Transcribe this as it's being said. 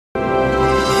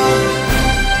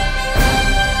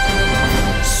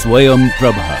Swayam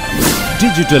Prabha.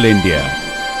 Digital India.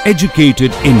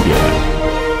 Educated India.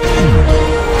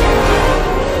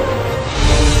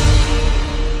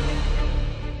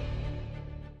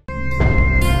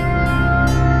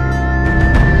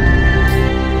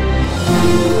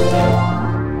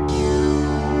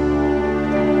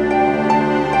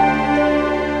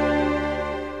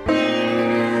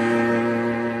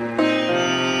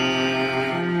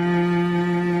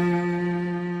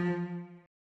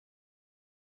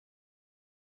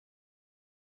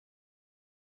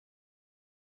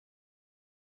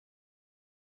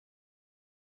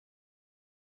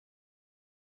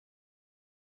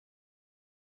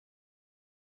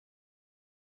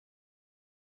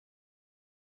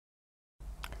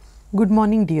 Good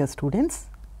morning, dear students.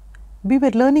 We were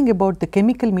learning about the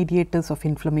chemical mediators of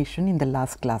inflammation in the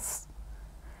last class.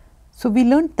 So, we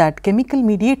learned that chemical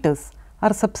mediators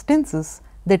are substances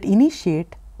that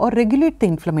initiate or regulate the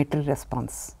inflammatory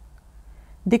response.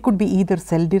 They could be either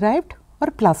cell derived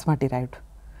or plasma derived.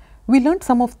 We learned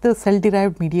some of the cell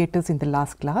derived mediators in the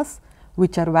last class,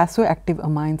 which are vasoactive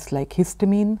amines like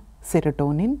histamine,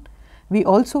 serotonin. We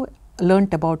also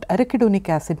learnt about arachidonic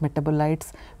acid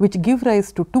metabolites, which give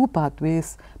rise to two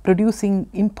pathways producing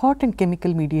important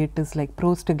chemical mediators like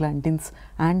prostaglandins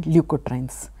and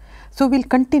leukotrienes. So, we will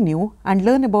continue and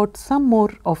learn about some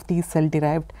more of these cell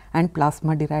derived and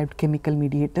plasma derived chemical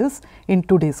mediators in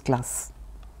today's class.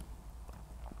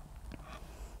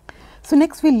 So,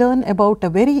 next we learn about a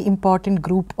very important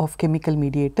group of chemical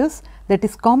mediators, that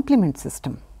is complement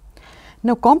system.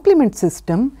 Now, complement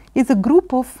system is a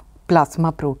group of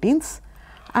plasma proteins,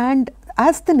 and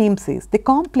as the name says, they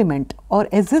complement or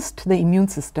assist the immune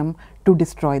system to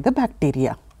destroy the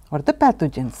bacteria or the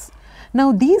pathogens.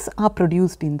 Now, these are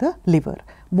produced in the liver.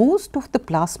 Most of the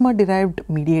plasma derived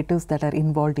mediators that are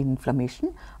involved in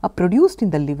inflammation are produced in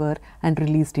the liver and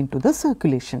released into the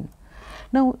circulation.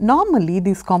 Now, normally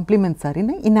these complements are in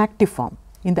an inactive form.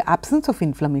 In the absence of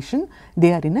inflammation,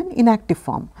 they are in an inactive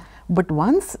form. But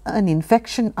once an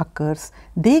infection occurs,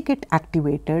 they get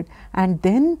activated, and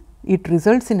then it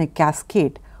results in a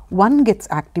cascade. One gets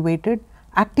activated,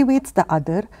 activates the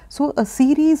other. So, a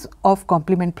series of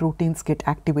complement proteins get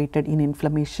activated in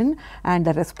inflammation and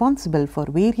are responsible for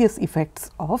various effects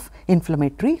of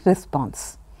inflammatory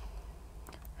response.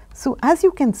 So, as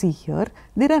you can see here,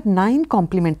 there are 9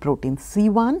 complement proteins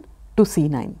C1 to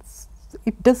C9.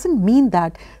 It does not mean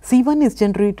that C1 is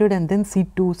generated and then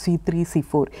C2, C3,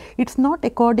 C4. It is not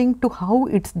according to how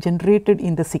it is generated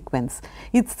in the sequence.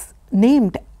 It is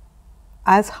named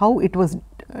as how it was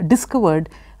discovered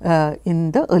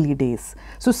in the early days.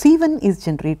 So, C1 is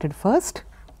generated first.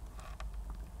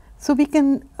 So, we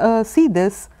can see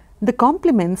this, the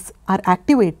complements are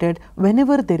activated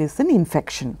whenever there is an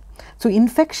infection. So,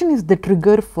 infection is the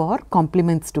trigger for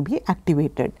complements to be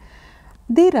activated.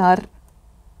 There are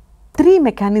 3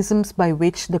 mechanisms by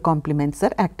which the complements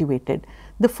are activated.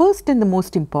 The first and the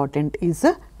most important is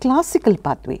a classical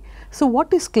pathway. So,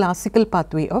 what is classical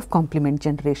pathway of complement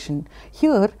generation?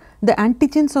 Here the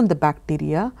antigens on the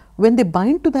bacteria, when they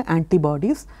bind to the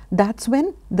antibodies, that is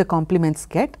when the complements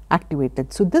get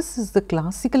activated. So, this is the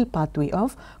classical pathway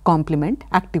of complement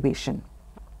activation.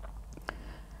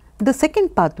 The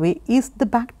second pathway is the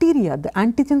bacteria. The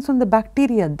antigens on the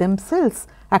bacteria themselves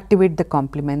activate the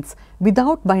complements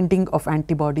without binding of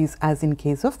antibodies, as in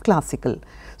case of classical.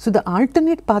 So, the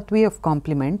alternate pathway of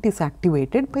complement is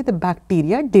activated by the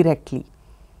bacteria directly.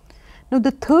 Now,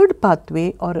 the third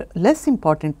pathway or less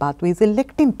important pathway is a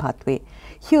lectin pathway.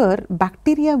 Here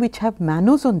bacteria which have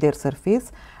mannose on their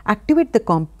surface activate the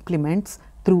complements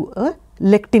through a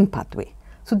lectin pathway.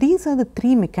 So, these are the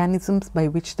 3 mechanisms by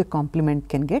which the complement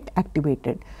can get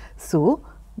activated. So,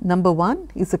 number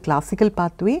 1 is a classical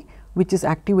pathway which is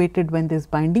activated when there is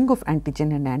binding of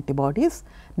antigen and antibodies.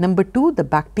 Number 2, the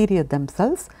bacteria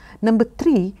themselves. Number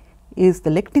 3 is the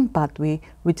lectin pathway,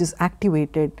 which is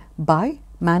activated by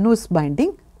mannose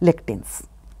binding lectins.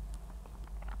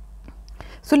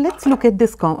 So, let us look at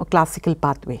this classical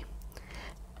pathway.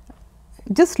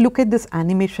 Just look at this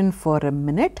animation for a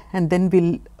minute, and then we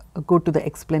will go to the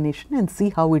explanation and see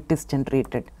how it is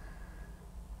generated.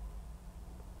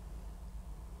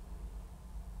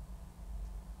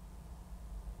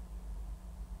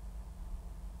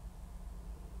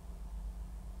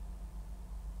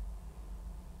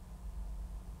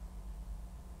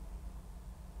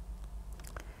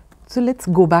 So, let us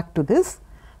go back to this.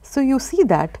 So, you see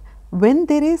that when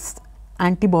there is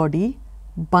antibody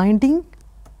binding,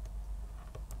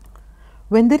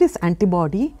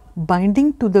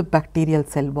 to the bacterial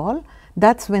cell wall,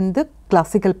 that is when the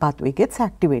classical pathway gets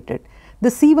activated. The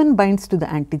C1 binds to the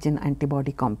antigen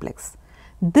antibody complex.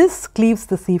 This cleaves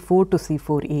the C4 to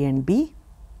C4A and B,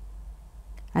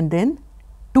 and then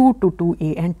 2 to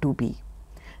 2A and 2B.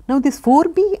 Now, this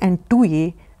 4B and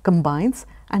 2A combines,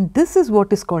 and this is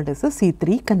what is called as a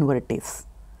C3 convertase.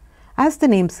 As the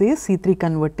name says, C3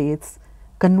 convertase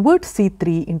converts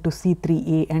C3 into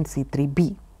C3A and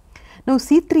C3B. Now,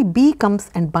 C3B comes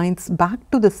and binds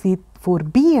back to the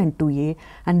C4B and 2A,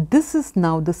 and this is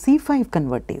now the C5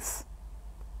 convertase.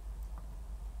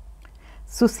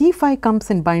 So, C5 comes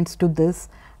and binds to this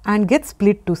and gets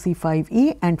split to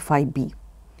C5A and 5B.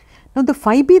 Now, the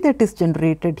 5B that is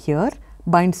generated here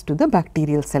binds to the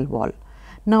bacterial cell wall.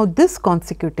 Now, this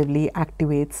consecutively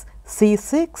activates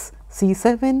C6,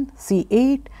 C7,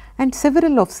 C8 and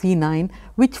several of C9,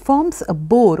 which forms a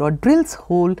bore or drills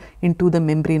hole into the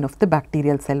membrane of the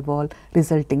bacterial cell wall,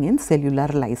 resulting in cellular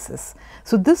lysis.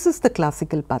 So, this is the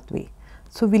classical pathway.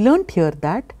 So, we learnt here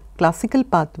that classical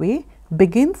pathway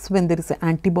begins when there is an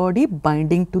antibody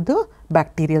binding to the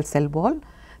bacterial cell wall.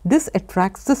 This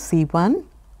attracts the C1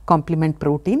 complement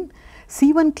protein.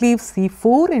 C1 cleaves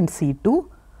C4 and C2.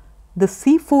 The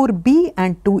C4B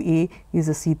and 2A is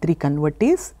a C3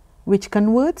 convertase, which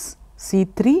converts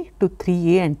C3 to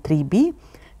 3A and 3B.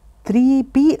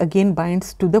 3B again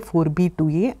binds to the 4B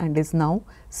 2A and is now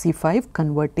C5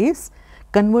 convertase,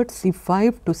 converts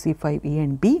C5 to C5A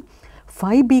and B.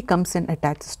 5B comes and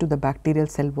attaches to the bacterial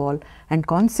cell wall and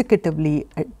consecutively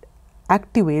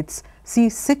activates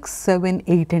C6, 7,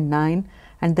 8 and 9,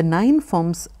 and the 9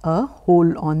 forms a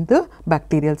hole on the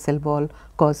bacterial cell wall,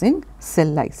 causing cell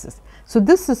lysis. So,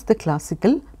 this is the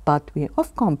classical pathway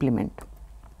of complement.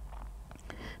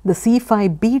 The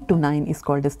C5B to 9 is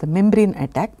called as the membrane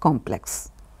attack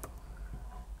complex.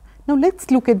 Now, let us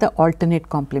look at the alternate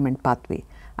complement pathway.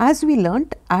 As we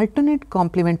learnt, alternate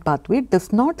complement pathway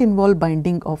does not involve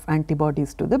binding of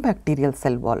antibodies to the bacterial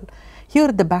cell wall. Here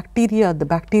the bacteria, the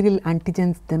bacterial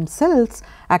antigens themselves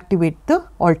activate the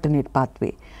alternate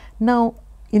pathway. Now,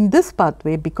 in this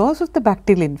pathway, because of the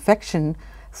bacterial infection,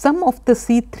 some of the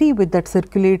C3 that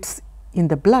circulates in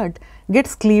the blood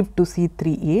gets cleaved to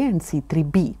C3A and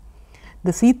C3B.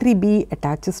 The C3B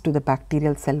attaches to the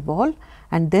bacterial cell wall,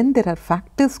 and then there are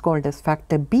factors called as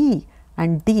factor B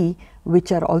and D,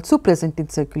 which are also present in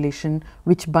circulation,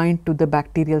 which bind to the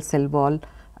bacterial cell wall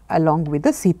along with the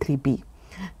C3B.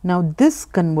 Now, this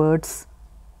converts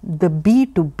the B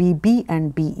to BB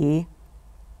and BA.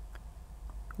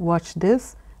 Watch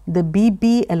this, the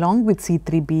BB along with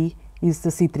C3B is the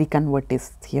C3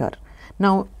 convertase here.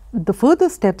 Now, the further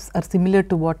steps are similar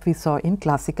to what we saw in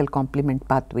classical complement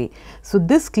pathway. So,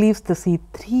 this cleaves the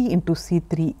C3 into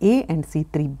C3A and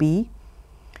C3B.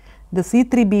 The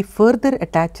C3B further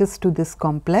attaches to this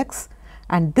complex,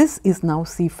 and this is now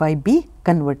C5B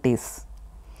convertase.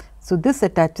 So, this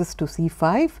attaches to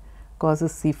C5,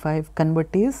 causes C5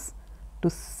 convertase to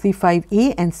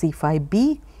C5A and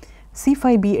C5B.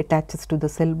 C5B attaches to the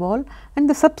cell wall, and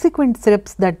the subsequent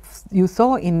steps that you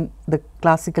saw in the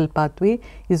classical pathway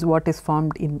is what is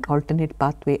formed in alternate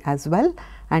pathway as well,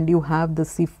 and you have the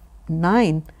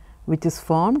C9 which is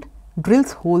formed,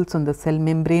 drills holes on the cell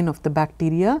membrane of the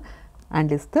bacteria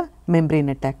and is the membrane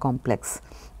attack complex.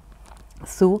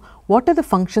 So, what are the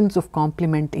functions of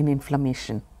complement in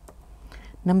inflammation?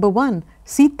 Number 1,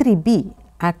 C3B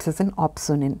acts as an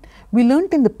opsonin. We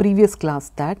learnt in the previous class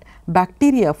that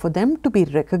bacteria, for them to be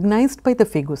recognized by the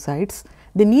phagocytes,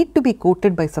 they need to be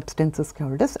coated by substances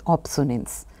called as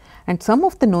opsonins, and some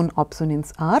of the known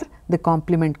opsonins are the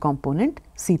complement component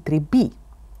C3B.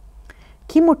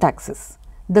 Chemotaxis,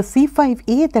 the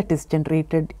C5A that is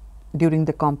generated during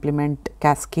the complement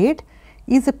cascade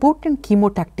is a potent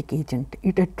chemotactic agent.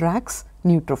 It attracts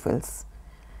neutrophils.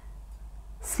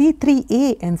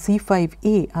 C3A and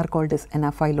C5A are called as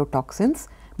anaphylotoxins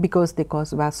because they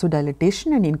cause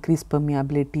vasodilatation and increase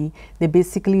permeability. They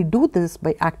basically do this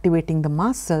by activating the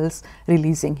mast cells,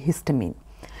 releasing histamine.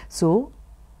 So,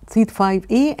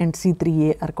 C5A and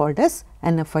C3A are called as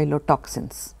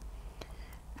anaphylotoxins.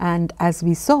 And as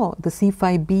we saw, the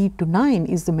C5B to 9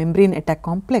 is the membrane attack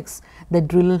complex that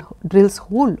drills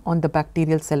hole on the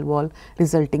bacterial cell wall,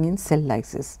 resulting in cell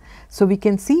lysis. So, we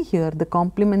can see here the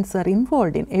complements are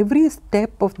involved in every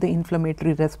step of the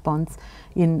inflammatory response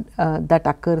in that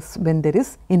occurs when there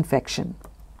is infection.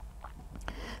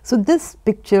 So, this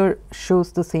picture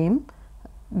shows the same.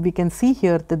 We can see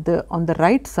here that on the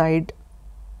right side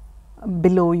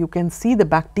below, you can see the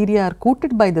bacteria are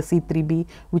coated by the C3B,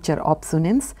 which are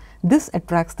opsonins. This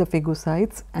attracts the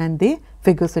phagocytes and they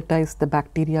phagocytize the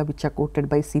bacteria which are coated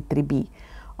by C3B.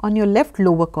 On your left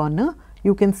lower corner,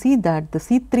 you can see that the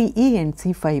C3A and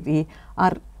C5A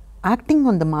are acting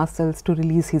on the mast cells to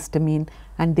release histamine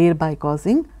and thereby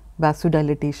causing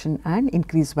vasodilatation and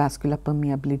increased vascular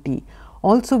permeability.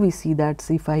 Also we see that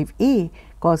C5a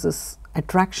causes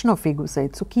attraction of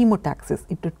phagocytes. So, chemotaxis,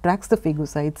 it attracts the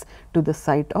phagocytes to the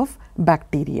site of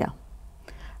bacteria.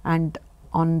 And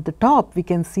on the top we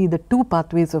can see the two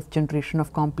pathways of generation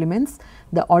of complements,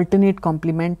 the alternate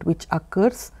complement which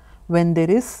occurs when there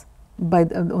is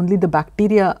only the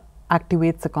bacteria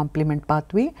activates the complement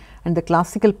pathway, and the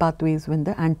classical pathway is when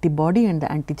the antibody and the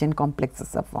antigen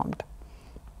complexes are formed.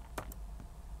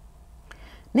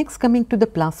 Next, coming to the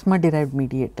plasma derived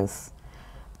mediators.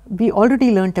 We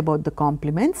already learnt about the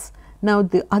complements. Now,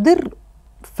 the other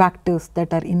factors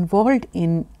that are involved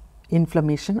in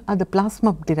inflammation are the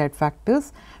plasma derived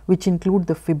factors, which include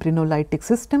the fibrinolytic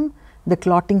system, the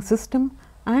clotting system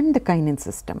and the kinin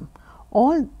system.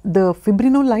 All the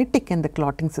fibrinolytic and the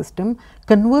clotting system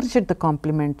converge at the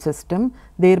complement system,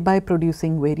 thereby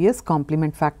producing various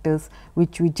complement factors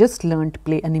which we just learnt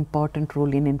play an important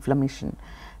role in inflammation.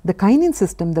 The kinin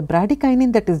system, the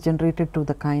bradykinin that is generated through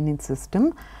the kinin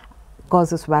system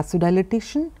causes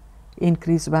vasodilatation,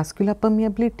 increased vascular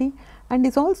permeability, and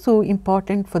is also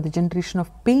important for the generation of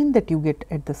pain that you get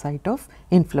at the site of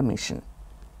inflammation.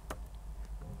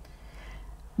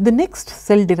 The next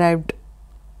cell derived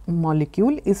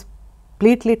molecule is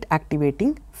platelet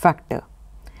activating factor.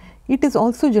 It is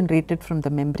also generated from the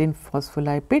membrane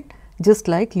phospholipid, just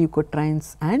like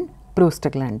leukotrienes and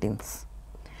prostaglandins.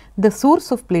 The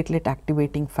source of platelet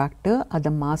activating factor are the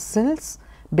mast cells,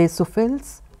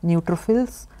 basophils,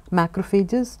 neutrophils,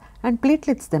 macrophages and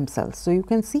platelets themselves. So, you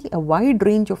can see a wide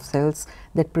range of cells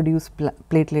that produce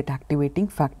platelet activating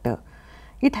factor.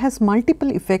 It has multiple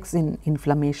effects in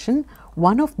inflammation,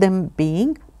 one of them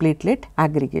being platelet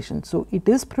aggregation. So, it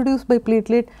is produced by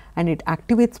platelet and it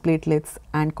activates platelets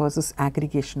and causes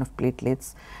aggregation of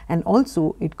platelets, and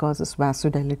also it causes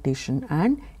vasodilatation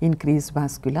and increased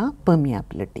vascular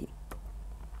permeability.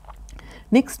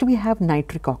 Next, we have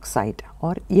nitric oxide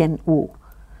or NO.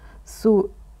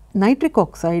 So, nitric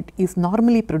oxide is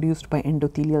normally produced by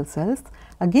endothelial cells.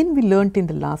 Again, we learnt in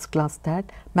the last class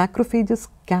that macrophages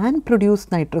can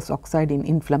produce nitrous oxide in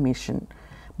inflammation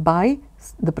by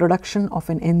the production of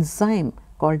an enzyme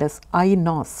called as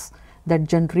INOS that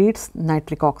generates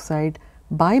nitric oxide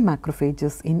by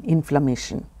macrophages in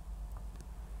inflammation.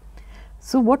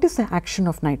 So, what is the action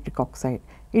of nitric oxide?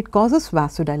 It causes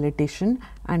vasodilatation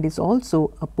and is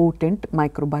also a potent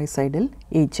microbicidal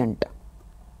agent.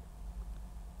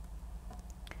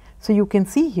 So, you can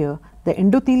see here the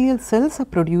endothelial cells are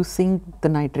producing the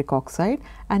nitric oxide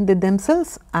and they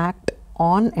themselves act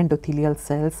on endothelial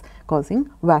cells, causing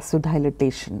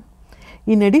vasodilatation.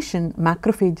 In addition,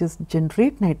 macrophages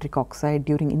generate nitric oxide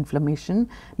during inflammation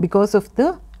because of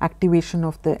the activation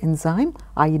of the enzyme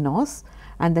INOS,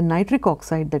 and the nitric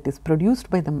oxide that is produced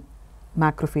by the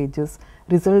macrophages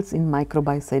results in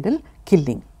microbicidal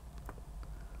killing.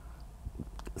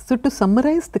 So, to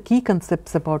summarize the key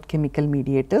concepts about chemical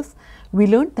mediators, we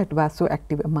learned that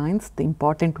vasoactive amines, the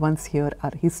important ones here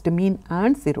are histamine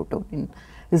and serotonin,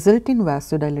 result in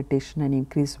vasodilatation and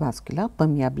increased vascular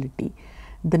permeability.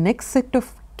 The next set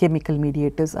of chemical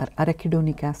mediators are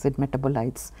arachidonic acid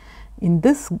metabolites. In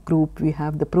this group, we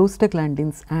have the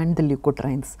prostaglandins and the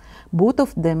leukotrienes. Both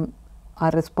of them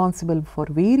are responsible for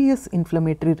various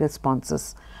inflammatory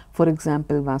responses. For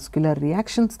example, vascular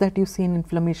reactions that you see in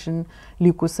inflammation,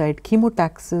 leukocyte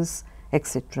chemotaxis,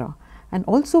 etc. And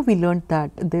also we learned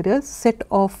that there is a set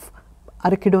of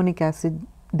arachidonic acid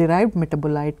derived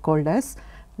metabolite called as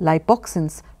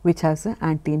lipoxins, which has an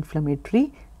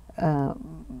anti-inflammatory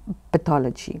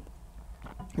pathology.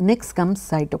 Next comes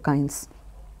cytokines.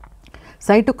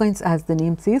 Cytokines, as the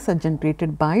name says, are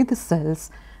generated by the cells.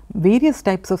 Various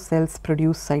types of cells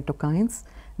produce cytokines.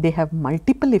 They have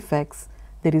multiple effects.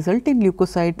 They result in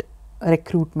leukocyte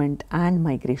recruitment and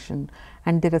migration,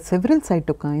 and there are several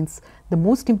cytokines, the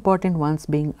most important ones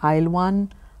being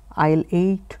IL-1,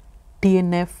 IL-8,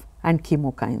 TNF and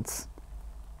chemokines.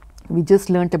 We just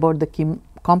learnt about the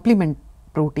complement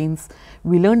proteins.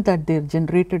 We learned that they are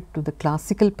generated to the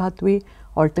classical pathway,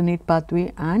 alternate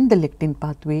pathway and the lectin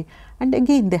pathway, and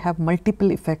again they have multiple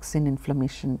effects in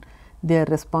inflammation. They are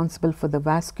responsible for the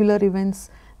vascular events,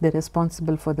 they are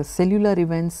responsible for the cellular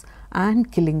events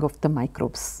and killing of the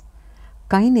microbes.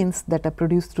 Kinins that are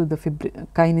produced through the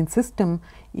kinin system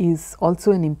is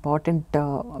also an important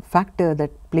factor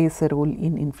that plays a role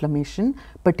in inflammation,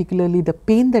 particularly the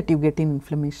pain that you get in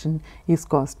inflammation is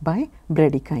caused by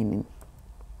bradykinin.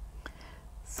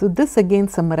 So, this again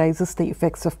summarizes the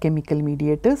effects of chemical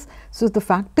mediators. So, the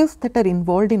factors that are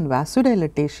involved in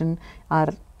vasodilatation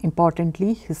are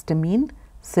importantly histamine,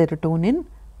 serotonin,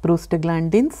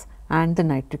 prostaglandins and the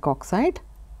nitric oxide.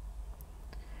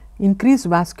 Increased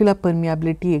vascular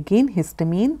permeability, again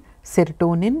histamine,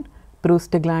 serotonin,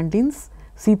 prostaglandins,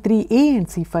 C3A and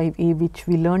C5A, which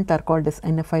we learnt are called as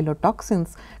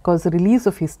anaphylatoxins, cause the release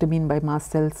of histamine by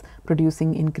mast cells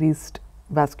producing increased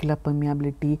vascular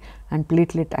permeability and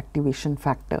platelet activation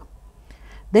factor.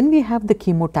 Then we have the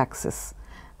chemotaxis.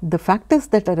 The factors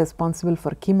that are responsible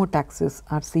for chemotaxis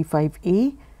are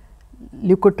C5A,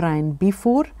 leukotriene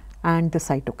B4 and the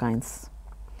cytokines.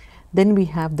 Then we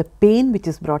have the pain, which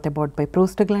is brought about by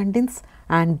prostaglandins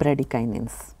and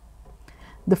bradykinins.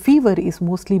 The fever is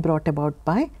mostly brought about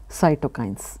by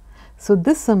cytokines. So,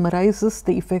 this summarizes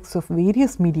the effects of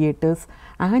various mediators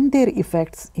and their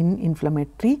effects in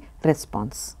inflammatory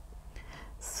response.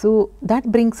 So, that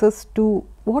brings us to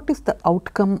what is the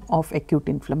outcome of acute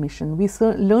inflammation. We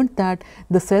learned that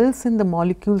the cells and the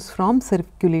molecules from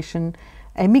circulation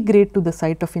emigrate to the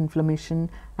site of inflammation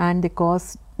and they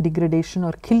cause degradation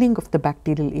or killing of the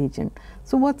bacterial agent.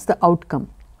 So, what is the outcome?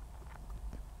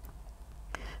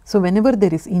 So, whenever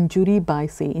there is injury by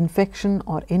say infection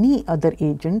or any other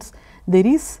agents, there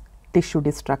is tissue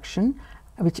destruction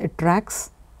which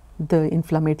attracts the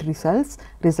inflammatory cells,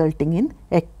 resulting in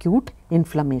acute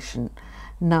inflammation.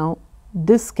 Now,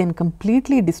 this can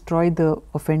completely destroy the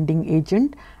offending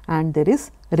agent and there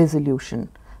is resolution.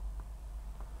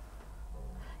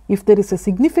 If there is a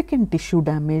significant tissue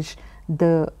damage,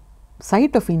 the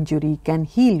site of injury can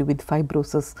heal with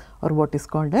fibrosis or what is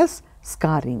called as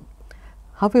scarring.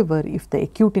 However, if the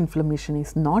acute inflammation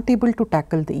is not able to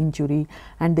tackle the injury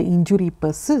and the injury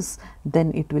persists,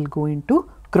 then it will go into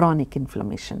chronic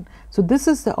inflammation. So, this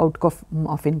is the outcome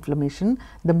of inflammation.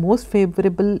 The most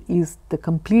favorable is the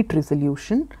complete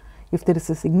resolution. If there is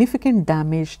a significant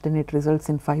damage, then it results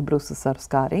in fibrosis or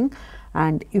scarring,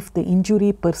 and if the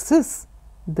injury persists,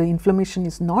 the inflammation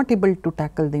is not able to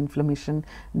tackle the inflammation,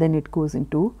 then it goes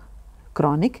into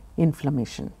chronic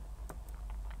inflammation.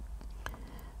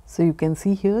 So, you can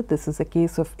see here this is a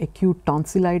case of acute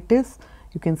tonsillitis.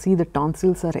 You can see the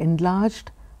tonsils are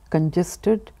enlarged,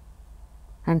 congested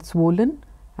and swollen,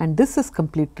 and this is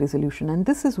complete resolution, and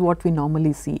this is what we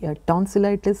normally see. A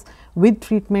tonsillitis with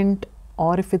treatment,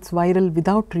 or if it is viral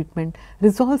without treatment,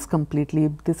 resolves completely.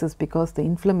 This is because the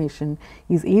inflammation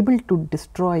is able to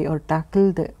destroy or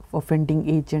tackle the offending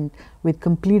agent with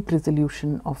complete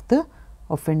resolution of the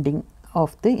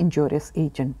injurious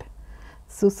agent.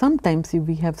 So, sometimes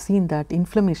we have seen that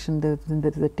inflammation, when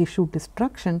there is a tissue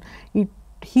destruction, it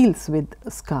heals with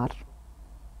a scar.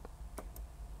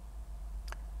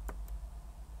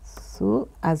 So,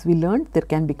 as we learned, there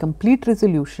can be complete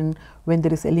resolution when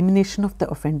there is elimination of the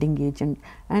offending agent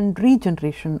and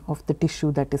regeneration of the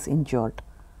tissue that is injured.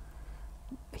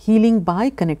 Healing by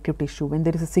connective tissue, when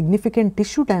there is a significant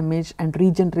tissue damage and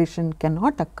regeneration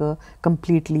cannot occur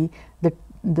completely,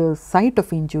 the site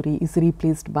of injury is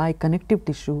replaced by connective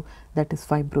tissue, that is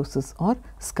fibrosis or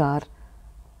scar,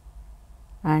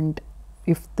 and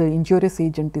if the injurious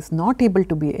agent is not able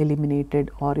to be eliminated,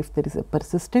 or if there is a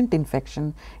persistent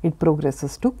infection, it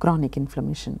progresses to chronic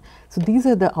inflammation. So, these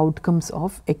are the outcomes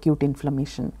of acute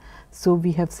inflammation. So,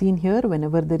 we have seen here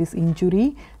whenever there is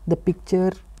injury, the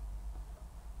picture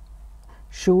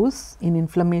shows in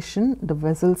inflammation the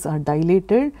vessels are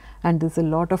dilated and there is a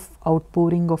lot of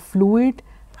outpouring of fluid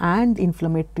and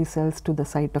inflammatory cells to the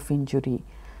site of injury.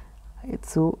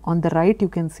 So, on the right you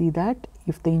can see that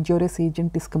if the injurious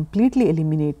agent is completely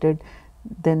eliminated,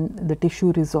 then the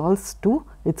tissue resolves to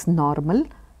its normal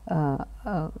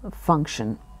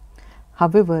function.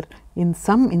 However, in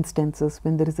some instances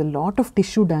when there is a lot of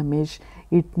tissue damage,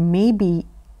 it may be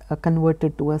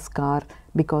converted to a scar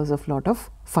because of lot of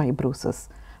fibrosis.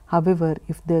 However,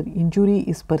 if the injury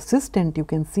is persistent, you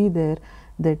can see there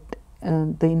that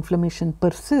the inflammation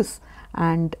persists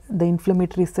and the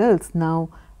inflammatory cells now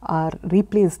are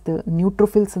replaced, the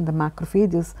neutrophils and the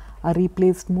macrophages are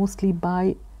replaced mostly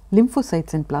by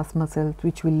lymphocytes and plasma cells,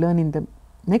 which we will learn in the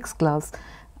next class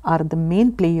are the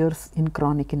main players in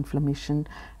chronic inflammation.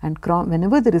 And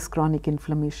whenever there is chronic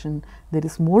inflammation, there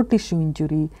is more tissue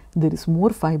injury, there is more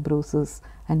fibrosis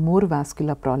and more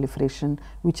vascular proliferation,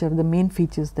 which are the main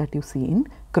features that you see in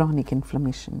chronic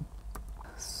inflammation.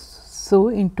 So,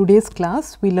 in today's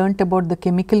class, we learnt about the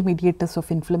chemical mediators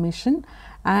of inflammation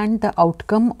and the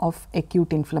outcome of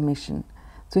acute inflammation.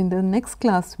 So, in the next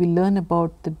class, we learn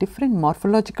about the different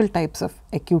morphological types of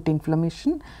acute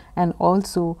inflammation and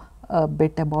also a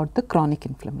bit about the chronic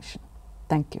inflammation.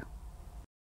 Thank you.